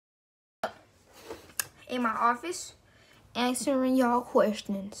in my office answering y'all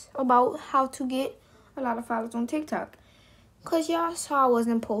questions about how to get a lot of followers on TikTok. Cause y'all saw I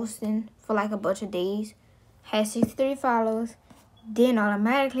wasn't posting for like a bunch of days. Had 63 followers. Then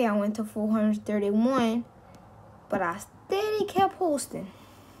automatically I went to 431. But I steady kept posting.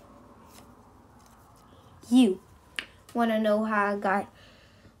 You wanna know how I got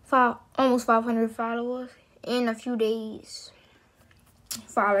almost 500 followers in a few days?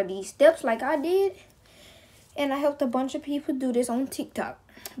 Follow these steps like I did. And I helped a bunch of people do this on TikTok.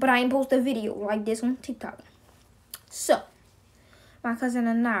 But I ain't post a video like this on TikTok. So, my cousin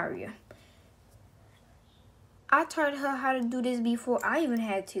Anaria, I taught her how to do this before I even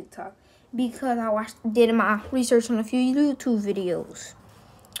had TikTok. Because I did my research on a few YouTube videos.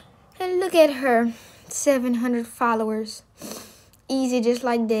 And look at her, 700 followers. Easy just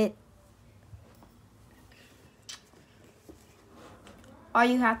like that. All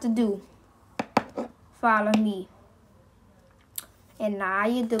you have to do, follow me. And now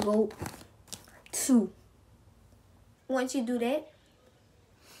you to go to. Once you do that,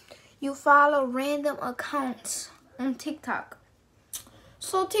 you follow random accounts on TikTok.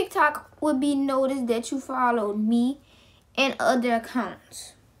 So TikTok would be noticed that you followed me and other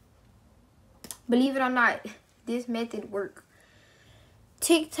accounts. Believe it or not, this method works.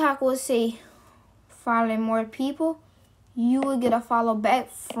 TikTok will say, following more people, you will get a follow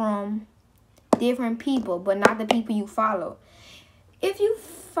back from different people, but not the people you follow. If you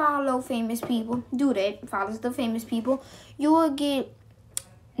follow famous people, do that, follow the famous people, you will get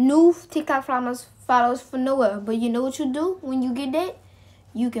new TikTok followers for nowhere. But you know what you do when you get that?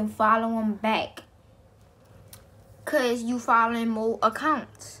 You can follow them back. Because you following more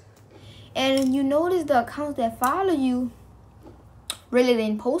accounts. And you notice the accounts that follow you really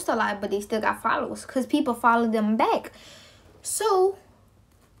didn't post a lot, but they still got followers. Because people follow them back. So,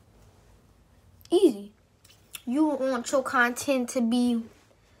 easy. You want your content to be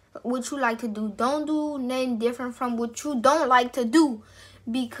what you like to do. Don't do nothing different from what you don't like to do.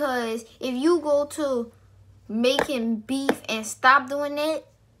 Because if you go to making beef and stop doing that,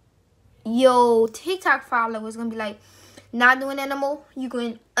 your TikTok followers gonna be like, not doing that no more. You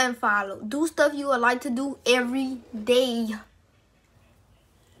can unfollow. Do stuff you would like to do every day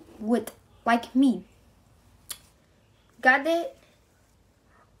with, like me. Got that?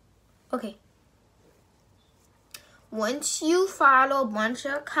 Okay. Once you follow a bunch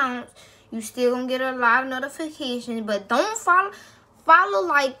of accounts, you still gonna get a lot of notifications, but don't follow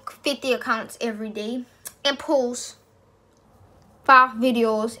like 50 accounts every day and post 5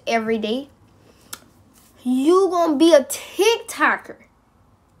 videos every day. You gonna be a TikToker.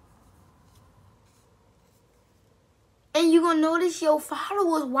 And you gonna notice your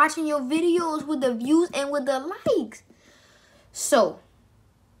followers watching your videos with the views and with the likes. So,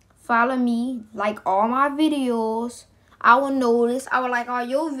 follow me, like all my videos. I will notice, I will like all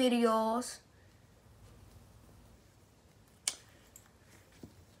your videos.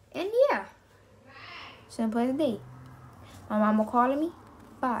 And yeah, simple as day. My mama calling me.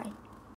 Bye.